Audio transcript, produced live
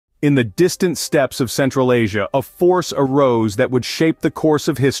In the distant steppes of Central Asia, a force arose that would shape the course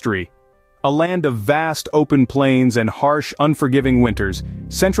of history. A land of vast open plains and harsh, unforgiving winters,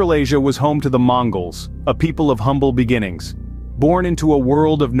 Central Asia was home to the Mongols, a people of humble beginnings. Born into a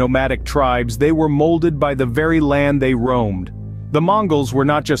world of nomadic tribes, they were molded by the very land they roamed. The Mongols were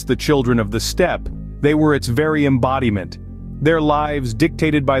not just the children of the steppe, they were its very embodiment. Their lives,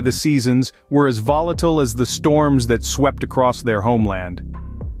 dictated by the seasons, were as volatile as the storms that swept across their homeland.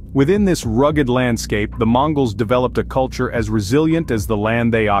 Within this rugged landscape, the Mongols developed a culture as resilient as the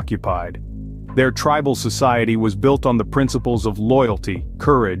land they occupied. Their tribal society was built on the principles of loyalty,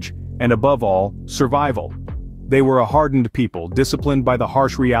 courage, and above all, survival. They were a hardened people, disciplined by the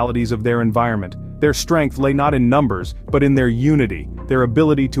harsh realities of their environment. Their strength lay not in numbers, but in their unity, their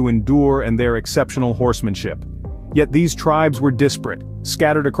ability to endure and their exceptional horsemanship. Yet these tribes were disparate,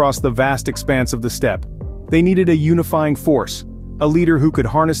 scattered across the vast expanse of the steppe. They needed a unifying force, a leader who could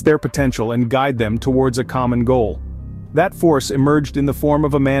harness their potential and guide them towards a common goal. That force emerged in the form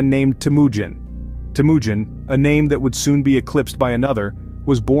of a man named Temüjin. Temüjin, a name that would soon be eclipsed by another,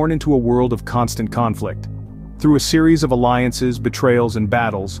 was born into a world of constant conflict. Through a series of alliances, betrayals, and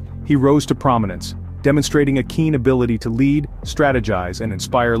battles, he rose to prominence, demonstrating a keen ability to lead, strategize, and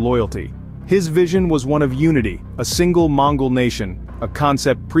inspire loyalty. His vision was one of unity, a single Mongol nation, a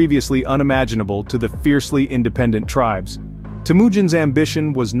concept previously unimaginable to the fiercely independent tribes. Temüjin's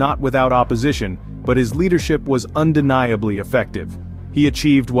ambition was not without opposition, but his leadership was undeniably effective. He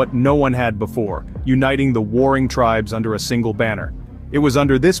achieved what no one had before, uniting the warring tribes under a single banner. It was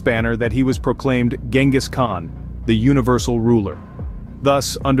under this banner that he was proclaimed Genghis Khan, the universal ruler.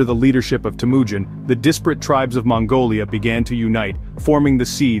 Thus, under the leadership of Temüjin, the disparate tribes of Mongolia began to unite, forming the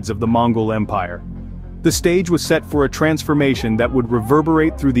seeds of the Mongol Empire. The stage was set for a transformation that would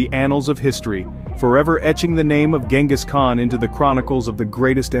reverberate through the annals of history, forever etching the name of Genghis Khan into the chronicles of the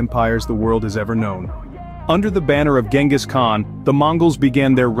greatest empires the world has ever known. Under the banner of Genghis Khan, the Mongols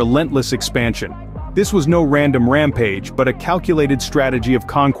began their relentless expansion. This was no random rampage, but a calculated strategy of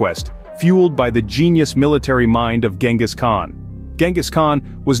conquest, fueled by the genius military mind of Genghis Khan. Genghis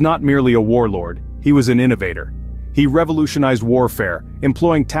Khan was not merely a warlord, he was an innovator. He revolutionized warfare,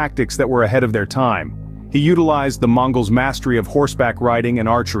 employing tactics that were ahead of their time. He utilized the Mongols' mastery of horseback riding and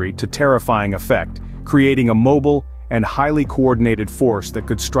archery to terrifying effect, creating a mobile and highly coordinated force that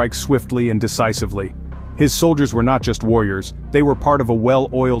could strike swiftly and decisively. His soldiers were not just warriors, they were part of a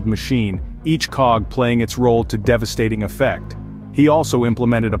well-oiled machine, each cog playing its role to devastating effect. He also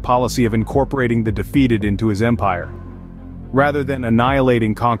implemented a policy of incorporating the defeated into his empire. Rather than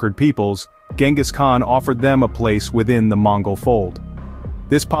annihilating conquered peoples, Genghis Khan offered them a place within the Mongol fold.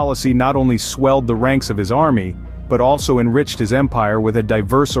 This policy not only swelled the ranks of his army, but also enriched his empire with a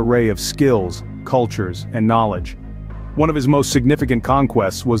diverse array of skills, cultures, and knowledge. One of his most significant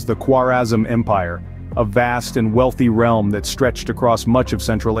conquests was the Khwarezm Empire, a vast and wealthy realm that stretched across much of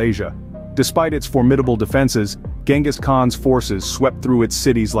Central Asia. Despite its formidable defenses, Genghis Khan's forces swept through its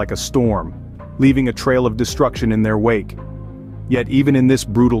cities like a storm, leaving a trail of destruction in their wake. Yet even in this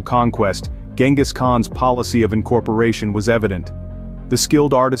brutal conquest, Genghis Khan's policy of incorporation was evident. The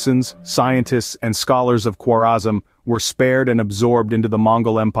skilled artisans, scientists, and scholars of Khwarezm were spared and absorbed into the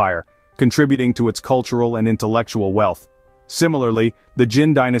Mongol Empire, contributing to its cultural and intellectual wealth. Similarly, the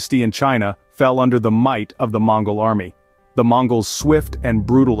Jin dynasty in China fell under the might of the Mongol army. The Mongols' swift and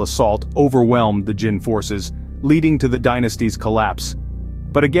brutal assault overwhelmed the Jin forces, leading to the dynasty's collapse.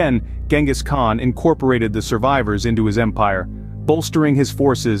 But again, Genghis Khan incorporated the survivors into his empire, bolstering his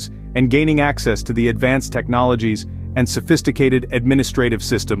forces and gaining access to the advanced technologies and sophisticated administrative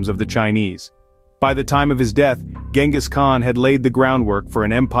systems of the Chinese. By the time of his death, Genghis Khan had laid the groundwork for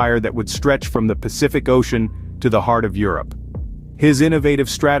an empire that would stretch from the Pacific Ocean to the heart of Europe. His innovative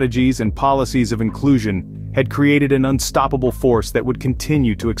strategies and policies of inclusion had created an unstoppable force that would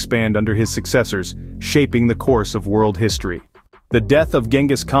continue to expand under his successors, shaping the course of world history. The death of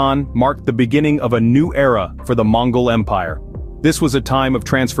Genghis Khan marked the beginning of a new era for the Mongol Empire. This was a time of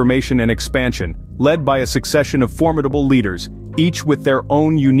transformation and expansion, led by a succession of formidable leaders, each with their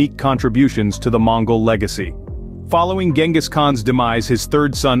own unique contributions to the Mongol legacy. Following Genghis Khan's demise, his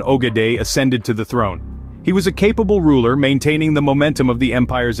third son Ogedei ascended to the throne. He was a capable ruler, maintaining the momentum of the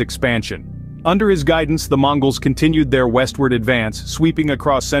empire's expansion. Under his guidance, the Mongols continued their westward advance, sweeping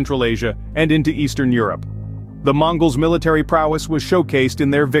across Central Asia and into Eastern Europe. The Mongols' military prowess was showcased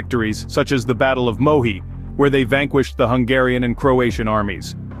in their victories, such as the Battle of Mohi, where they vanquished the Hungarian and Croatian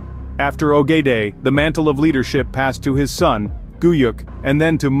armies. After Ogedei, the mantle of leadership passed to his son, Guyuk, and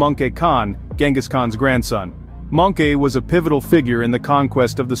then to Möngke Khan, Genghis Khan's grandson. Möngke was a pivotal figure in the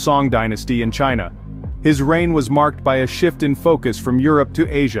conquest of the Song dynasty in China. His reign was marked by a shift in focus from Europe to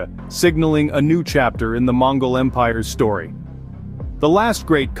Asia, signaling a new chapter in the Mongol Empire's story. The last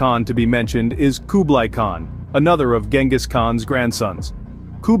great Khan to be mentioned is Kublai Khan, another of Genghis Khan's grandsons.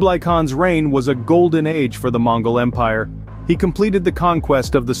 Kublai Khan's reign was a golden age for the Mongol Empire. He completed the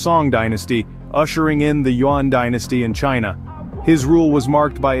conquest of the Song dynasty, ushering in the Yuan dynasty in China. His rule was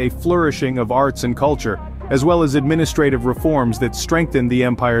marked by a flourishing of arts and culture, as well as administrative reforms that strengthened the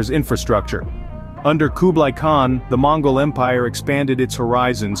empire's infrastructure. Under Kublai Khan, the Mongol Empire expanded its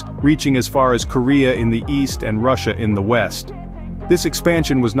horizons, reaching as far as Korea in the east and Russia in the west. This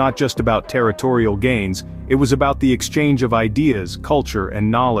expansion was not just about territorial gains, it was about the exchange of ideas, culture, and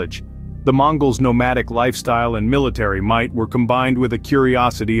knowledge. The Mongols' nomadic lifestyle and military might were combined with a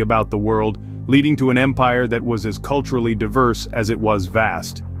curiosity about the world, leading to an empire that was as culturally diverse as it was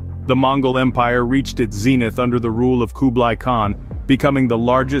vast. The Mongol Empire reached its zenith under the rule of Kublai Khan, becoming the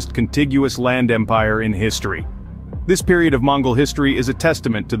largest contiguous land empire in history. This period of Mongol history is a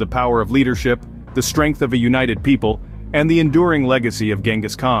testament to the power of leadership, the strength of a united people, and the enduring legacy of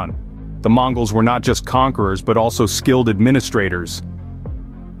Genghis Khan. The Mongols were not just conquerors but also skilled administrators.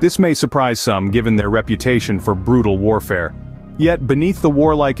 This may surprise some given their reputation for brutal warfare. Yet beneath the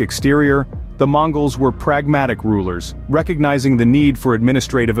warlike exterior, the Mongols were pragmatic rulers, recognizing the need for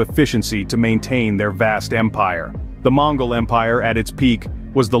administrative efficiency to maintain their vast empire. The Mongol Empire at its peak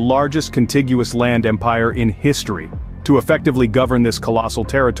was the largest contiguous land empire in history. To effectively govern this colossal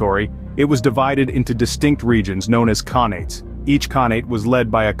territory, it was divided into distinct regions known as khanates. Each khanate was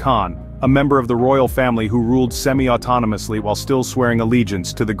led by a khan, a member of the royal family who ruled semi-autonomously while still swearing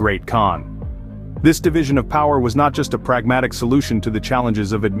allegiance to the great khan. This division of power was not just a pragmatic solution to the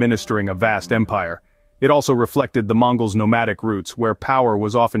challenges of administering a vast empire. It also reflected the Mongols' nomadic roots, where power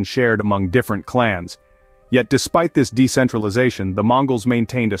was often shared among different clans. Yet despite this decentralization, the Mongols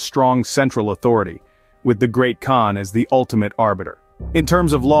maintained a strong central authority, with the great khan as the ultimate arbiter. In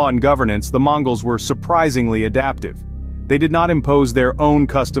terms of law and governance, the Mongols were surprisingly adaptive. They did not impose their own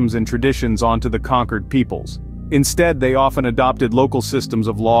customs and traditions onto the conquered peoples. Instead, they often adopted local systems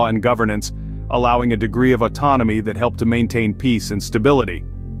of law and governance, allowing a degree of autonomy that helped to maintain peace and stability.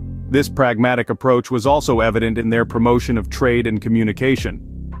 This pragmatic approach was also evident in their promotion of trade and communication.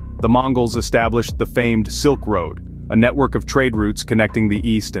 The Mongols established the famed Silk Road, a network of trade routes connecting the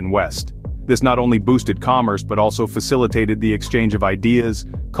east and west. This not only boosted commerce but also facilitated the exchange of ideas,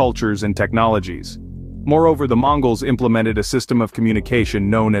 cultures, and technologies. Moreover, the Mongols implemented a system of communication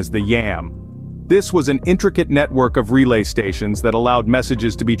known as the Yam. This was an intricate network of relay stations that allowed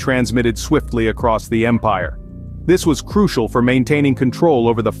messages to be transmitted swiftly across the empire. This was crucial for maintaining control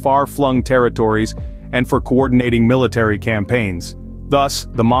over the far-flung territories and for coordinating military campaigns. Thus,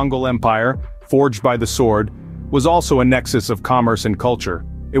 the Mongol Empire, forged by the sword, was also a nexus of commerce and culture.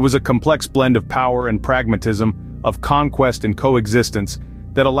 It was a complex blend of power and pragmatism, of conquest and coexistence,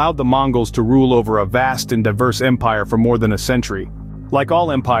 that allowed the Mongols to rule over a vast and diverse empire for more than a century. Like all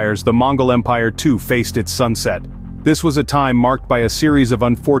empires, the Mongol Empire too faced its sunset. This was a time marked by a series of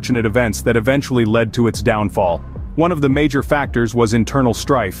unfortunate events that eventually led to its downfall. One of the major factors was internal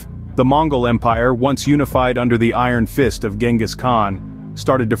strife. The Mongol Empire, once unified under the iron fist of Genghis Khan,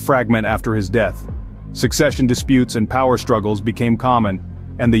 started to fragment after his death. Succession disputes and power struggles became common,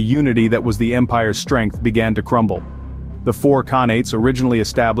 and the unity that was the empire's strength began to crumble. The four khanates, originally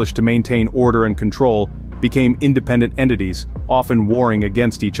established to maintain order and control, became independent entities, often warring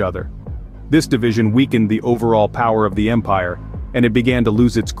against each other. This division weakened the overall power of the empire, and it began to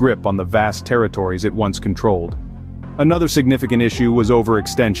lose its grip on the vast territories it once controlled. Another significant issue was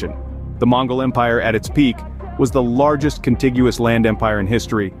overextension. The Mongol Empire at its peak was the largest contiguous land empire in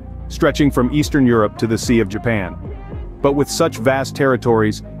history, stretching from Eastern Europe to the Sea of Japan. But with such vast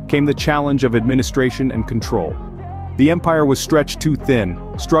territories came the challenge of administration and control. The empire was stretched too thin,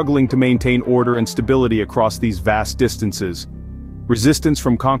 struggling to maintain order and stability across these vast distances. Resistance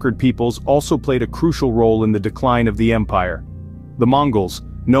from conquered peoples also played a crucial role in the decline of the empire. The Mongols,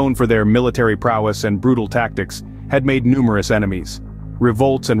 known for their military prowess and brutal tactics, had made numerous enemies.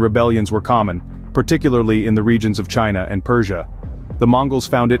 Revolts and rebellions were common, particularly in the regions of China and Persia. The Mongols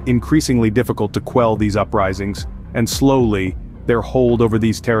found it increasingly difficult to quell these uprisings, and slowly, their hold over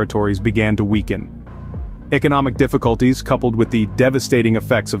these territories began to weaken. Economic difficulties, coupled with the devastating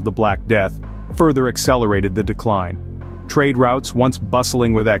effects of the Black Death, further accelerated the decline. Trade routes, once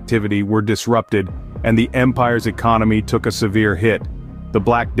bustling with activity, were disrupted, and the empire's economy took a severe hit. The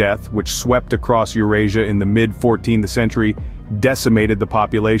Black Death, which swept across Eurasia in the mid-14th century, decimated the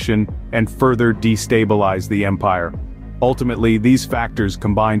population and further destabilized the empire. Ultimately, these factors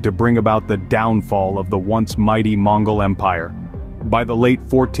combined to bring about the downfall of the once mighty Mongol Empire. By the late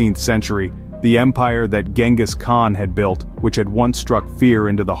 14th century, The empire that Genghis Khan had built, which had once struck fear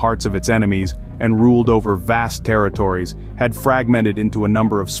into the hearts of its enemies and ruled over vast territories, had fragmented into a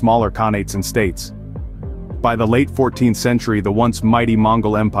number of smaller khanates and states. By the late 14th century, the once mighty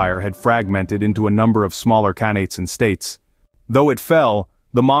Mongol Empire had fragmented into a number of smaller khanates and states. Though it fell,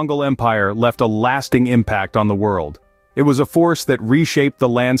 the Mongol Empire left a lasting impact on the world. It was a force that reshaped the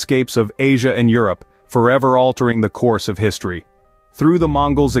landscapes of Asia and Europe, forever altering the course of history. Through the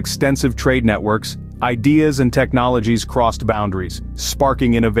Mongols' extensive trade networks, ideas and technologies crossed boundaries,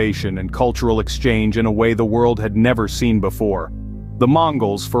 sparking innovation and cultural exchange in a way the world had never seen before. The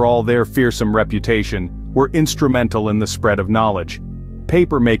Mongols, for all their fearsome reputation, were instrumental in the spread of knowledge.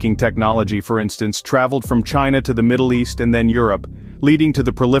 Paper-making technology, for instance, traveled from China to the Middle East and then Europe, leading to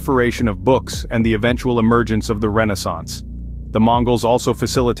the proliferation of books and the eventual emergence of the Renaissance. The Mongols also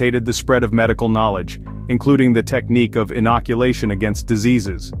facilitated the spread of medical knowledge, including the technique of inoculation against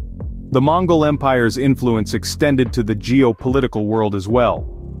diseases. The Mongol Empire's influence extended to the geopolitical world as well.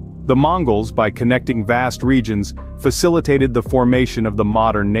 The Mongols, by connecting vast regions, facilitated the formation of the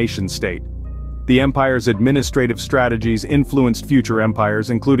modern nation-state. The empire's administrative strategies influenced future empires,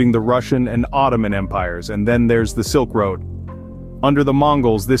 including the Russian and Ottoman empires, and then there's the Silk Road. Under the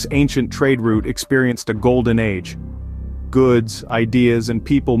Mongols, this ancient trade route experienced a golden age. Goods, ideas, and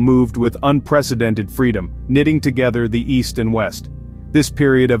people moved with unprecedented freedom, knitting together the East and West. This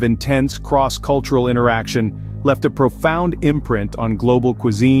period of intense cross-cultural interaction left a profound imprint on global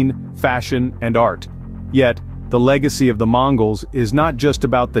cuisine, fashion, and art. Yet, the legacy of the Mongols is not just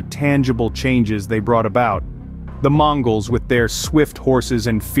about the tangible changes they brought about. The Mongols, with their swift horses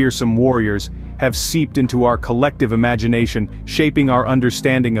and fearsome warriors, have seeped into our collective imagination, shaping our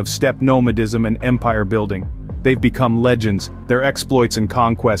understanding of steppe nomadism and empire building. They've become legends, their exploits and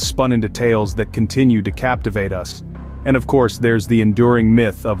conquests spun into tales that continue to captivate us. And of course, there's the enduring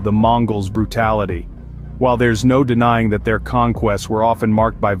myth of the Mongols' brutality. While there's no denying that their conquests were often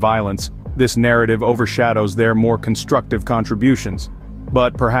marked by violence, this narrative overshadows their more constructive contributions.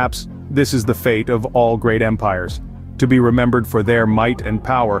 But perhaps, this is the fate of all great empires, to be remembered for their might and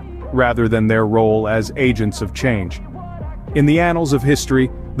power, rather than their role as agents of change. In the annals of history,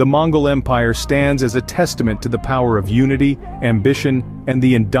 the Mongol Empire stands as a testament to the power of unity, ambition, and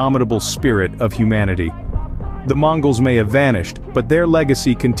the indomitable spirit of humanity. The Mongols may have vanished, but their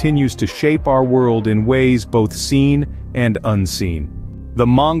legacy continues to shape our world in ways both seen and unseen. The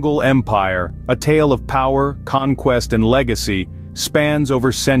Mongol Empire, a tale of power, conquest, and legacy, spans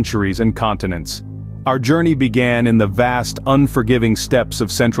over centuries and continents. Our journey began in the vast, unforgiving steppes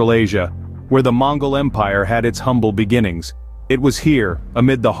of Central Asia, where the Mongol Empire had its humble beginnings. It was here,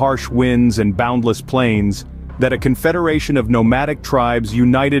 amid the harsh winds and boundless plains, that a confederation of nomadic tribes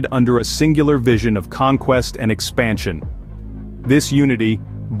united under a singular vision of conquest and expansion. This unity,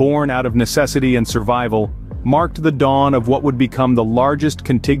 born out of necessity and survival, marked the dawn of what would become the largest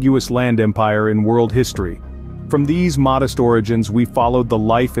contiguous land empire in world history. From these modest origins we followed the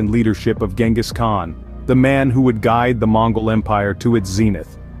life and leadership of Genghis Khan, the man who would guide the Mongol Empire to its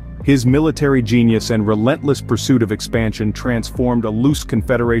zenith. His military genius and relentless pursuit of expansion transformed a loose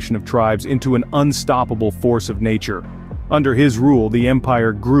confederation of tribes into an unstoppable force of nature. Under his rule, the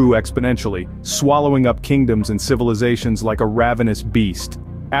empire grew exponentially, swallowing up kingdoms and civilizations like a ravenous beast.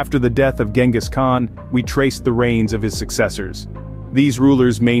 After the death of Genghis Khan, we traced the reigns of his successors. These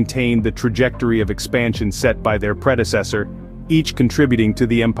rulers maintained the trajectory of expansion set by their predecessor, each contributing to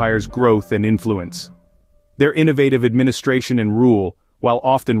the empire's growth and influence. Their innovative administration and rule, while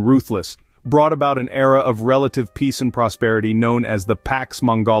often ruthless, brought about an era of relative peace and prosperity known as the Pax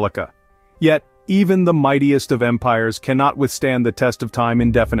Mongolica. Yet, even the mightiest of empires cannot withstand the test of time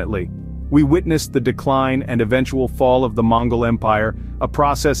indefinitely. We witnessed the decline and eventual fall of the Mongol Empire, a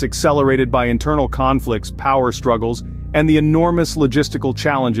process accelerated by internal conflicts, power struggles, and the enormous logistical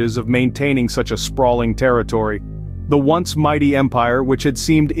challenges of maintaining such a sprawling territory. The once mighty empire, which had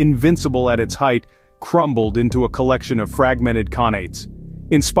seemed invincible at its height, crumbled into a collection of fragmented khanates.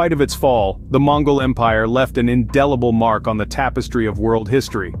 In spite of its fall, the Mongol Empire left an indelible mark on the tapestry of world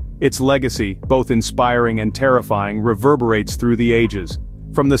history. Its legacy, both inspiring and terrifying, reverberates through the ages.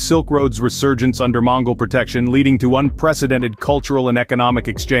 From the Silk Road's resurgence under Mongol protection leading to unprecedented cultural and economic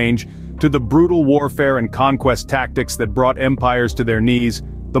exchange, to the brutal warfare and conquest tactics that brought empires to their knees,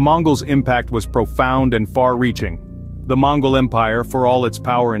 the Mongols' impact was profound and far-reaching. The Mongol Empire, for all its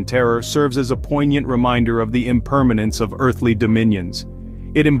power and terror, serves as a poignant reminder of the impermanence of earthly dominions.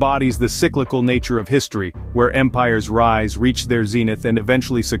 It embodies the cyclical nature of history, where empires rise, reach their zenith, and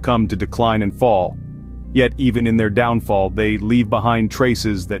eventually succumb to decline and fall. Yet even in their downfall, they leave behind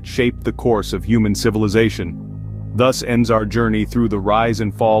traces that shape the course of human civilization. Thus ends our journey through the rise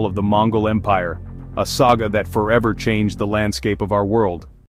and fall of the Mongol Empire, a saga that forever changed the landscape of our world.